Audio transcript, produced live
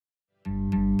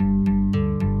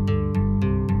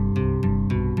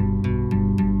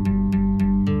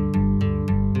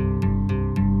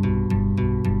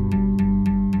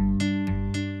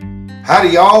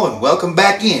Howdy y'all, and welcome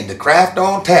back in to Craft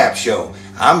on Tap Show.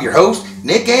 I'm your host,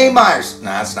 Nick A. Myers.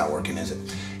 Nah, it's not working, is it?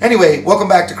 Anyway, welcome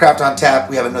back to Craft on Tap.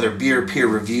 We have another beer peer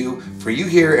review for you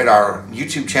here at our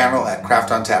YouTube channel at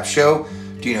Craft on Tap Show.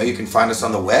 Do you know you can find us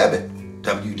on the web at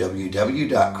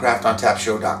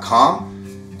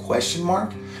www.craftontapshow.com? Question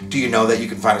mark? Do you know that you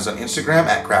can find us on Instagram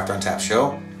at Craft on Tap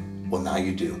Show? Well, now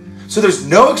you do. So there's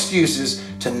no excuses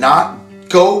to not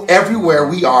go everywhere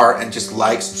we are and just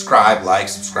like, subscribe, brag.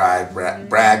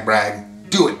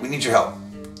 Do it. We need your help.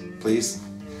 Please.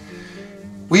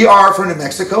 We are from New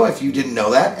Mexico, if you didn't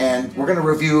know that, and we're going to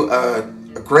review a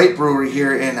great brewery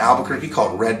here in Albuquerque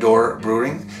called Door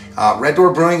Brewing.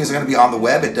 Door Brewing is going to be on the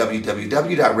web at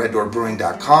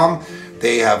www.reddoorbrewing.com.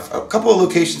 They have a couple of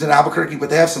locations in Albuquerque, but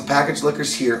they have some packaged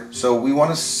liquors here. So we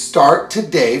want to start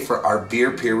today for our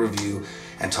beer peer review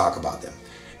and talk about them.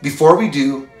 Before we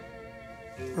do,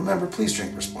 remember, please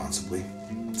drink responsibly.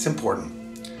 It's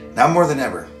important. Now more than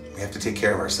ever, we have to take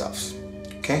care of ourselves.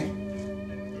 Okay?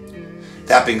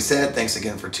 That being said, thanks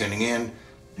again for tuning in.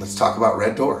 Let's talk about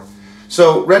Red Door.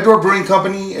 So Door Brewing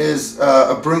Company is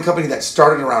a brewing company that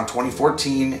started around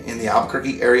 2014 in the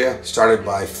Albuquerque area, started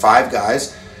by 5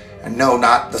 guys. And no,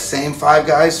 not the same 5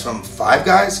 guys from 5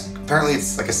 Guys. Apparently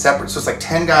it's like a separate, so it's like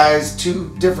 10 guys,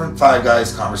 2 different 5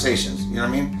 Guys conversations. You know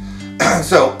what I mean?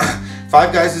 So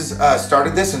 5 Guys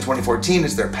started this in 2014.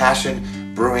 It's their passion,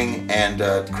 brewing and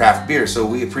craft beer. So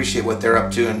we appreciate what they're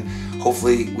up to, and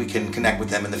hopefully we can connect with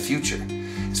them in the future.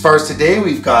 As far as today,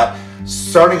 we've got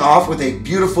starting off with a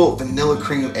beautiful vanilla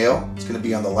cream ale. It's going to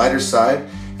be on the lighter side.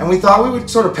 And we thought we would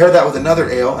sort of pair that with another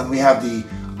ale, and we have the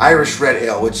Irish Red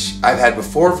Ale, which I've had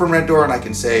before from Red Door, and I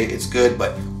can say it's good,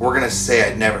 but we're going to say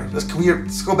I'd never. Let's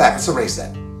go back. Let's erase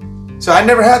that. So I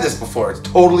never had this before. It's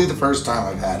totally the first time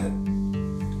I've had it.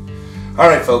 All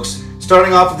right, folks.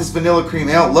 Starting off with this vanilla cream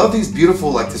ale. Love these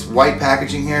beautiful, like this white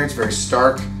packaging here. It's very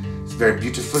stark. It's very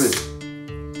beautiful.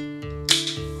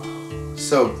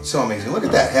 So amazing. Look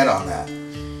at that head on that.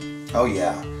 Oh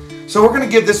yeah. So we're going to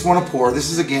give this one a pour. This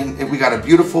is, again, we got a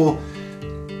beautiful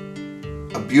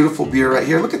beer right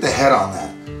here. Look at the head on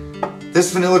that.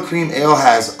 This vanilla cream ale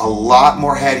has a lot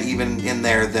more head even in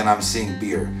there than I'm seeing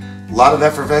beer. A lot of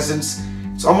effervescence.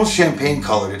 It's almost champagne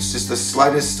colored. It's just the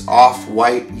slightest off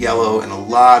white, yellow, and a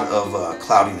lot of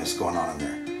cloudiness going on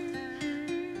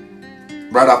in there.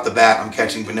 Right off the bat, I'm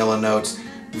catching vanilla notes.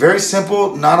 Very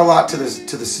simple, not a lot to the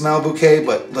smell bouquet,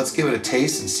 but let's give it a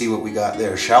taste and see what we got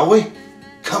there, shall we?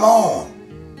 Come on.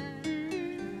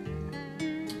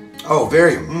 Oh,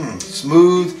 very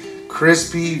smooth,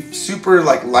 crispy, super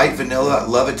like light vanilla. I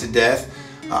love it to death.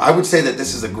 I would say that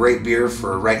this is a great beer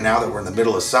for right now that we're in the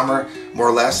middle of summer, more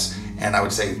or less. And I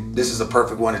would say this is a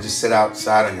perfect one to just sit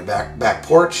outside on your back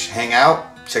porch, hang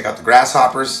out, check out the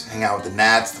grasshoppers, hang out with the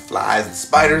gnats, the flies, the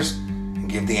spiders, and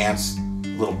give the ants a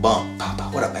little bump. Papa,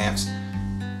 what up, ants?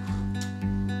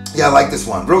 Yeah, I like this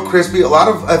one. Real crispy, a lot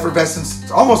of effervescence.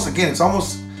 It's almost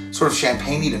sort of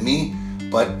champagne-y to me.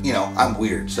 But, you know, I'm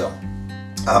weird, so.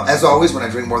 As always, when I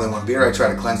drink more than one beer, I try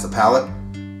to cleanse the palate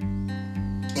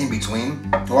in between.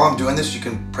 While I'm doing this, you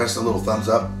can press the little thumbs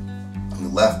up on the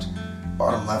left,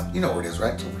 bottom left. You know where it is,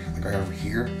 right? It's over, like right over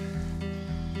here.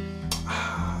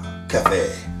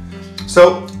 Cafe.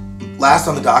 So, last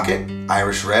on the docket,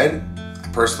 Irish Red. I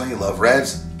personally love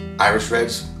reds. Irish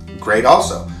Reds, great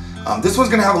also. This one's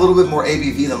going to have a little bit more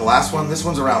ABV than the last one. This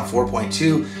one's around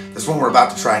 4.2. This one we're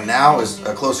about to try now is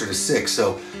closer to 6.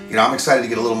 So, you know, I'm excited to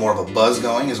get a little more of a buzz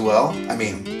going as well. I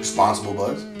mean, responsible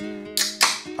buzz.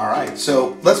 All right,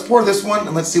 so let's pour this one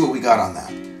and let's see what we got on that.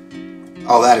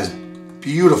 Oh, that is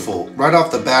beautiful. Right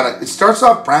off the bat, it starts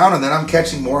off brown and then I'm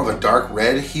catching more of a dark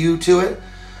red hue to it.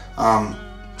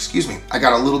 Excuse me. I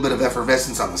got a little bit of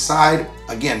effervescence on the side.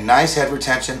 Again, nice head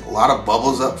retention, a lot of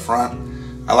bubbles up front.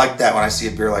 I like that. When I see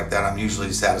a beer like that, I'm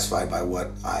usually satisfied by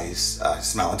what I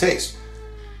smell and taste.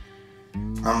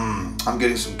 I'm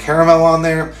getting some caramel on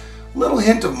there, a little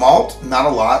hint of malt, not a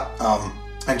lot,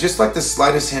 and just like the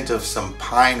slightest hint of some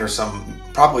pine or some,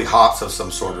 probably hops of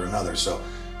some sort or another. So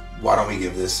why don't we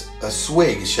give this a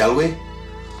swig, shall we?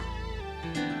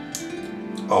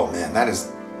 Oh man, that is,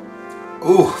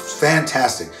 ooh,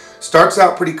 fantastic. Starts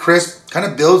out pretty crisp, kind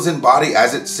of builds in body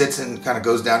as it sits and kind of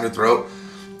goes down your throat.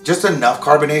 Just enough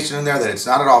carbonation in there that it's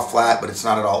not at all flat, but it's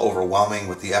not at all overwhelming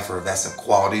with the effervescent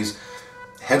qualities.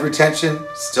 Head retention,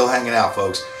 still hanging out,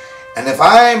 folks. And if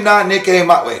I'm not Nick A. you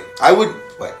know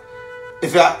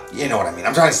what I mean.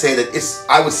 I'm trying to say that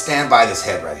I would stand by this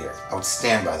head right here. I would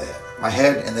stand by the head. My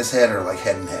head and this head are like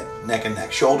head and head, neck and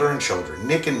neck, shoulder and shoulder,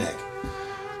 neck and neck.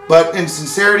 But in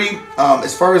sincerity,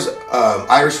 as far as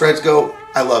Irish Reds go,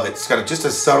 I love it. It's got just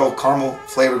a subtle caramel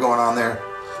flavor going on there.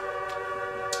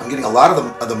 I'm getting a lot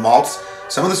of the malts,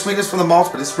 some of the sweetness from the malts,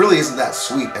 but this really isn't that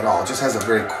sweet at all. It just has a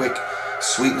very quick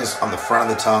sweetness on the front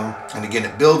of the tongue. And again,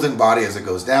 it builds in body as it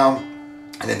goes down.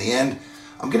 And in the end,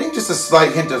 I'm getting just a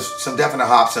slight hint of some definite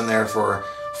hops in there for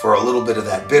a little bit of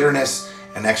that bitterness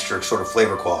and extra sort of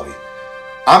flavor quality.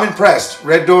 I'm impressed.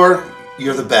 Red Door,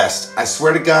 you're the best. I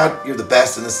swear to God, you're the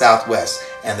best in the Southwest,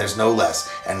 and there's no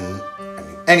less. And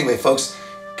anyway, folks,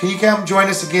 can you come join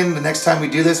us again the next time we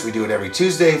do this? We do it every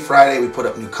Tuesday, Friday. We put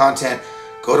up new content.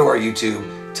 Go to our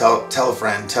YouTube, tell a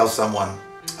friend, tell someone.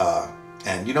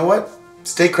 And you know what?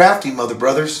 Stay crafty, mother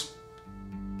brothers.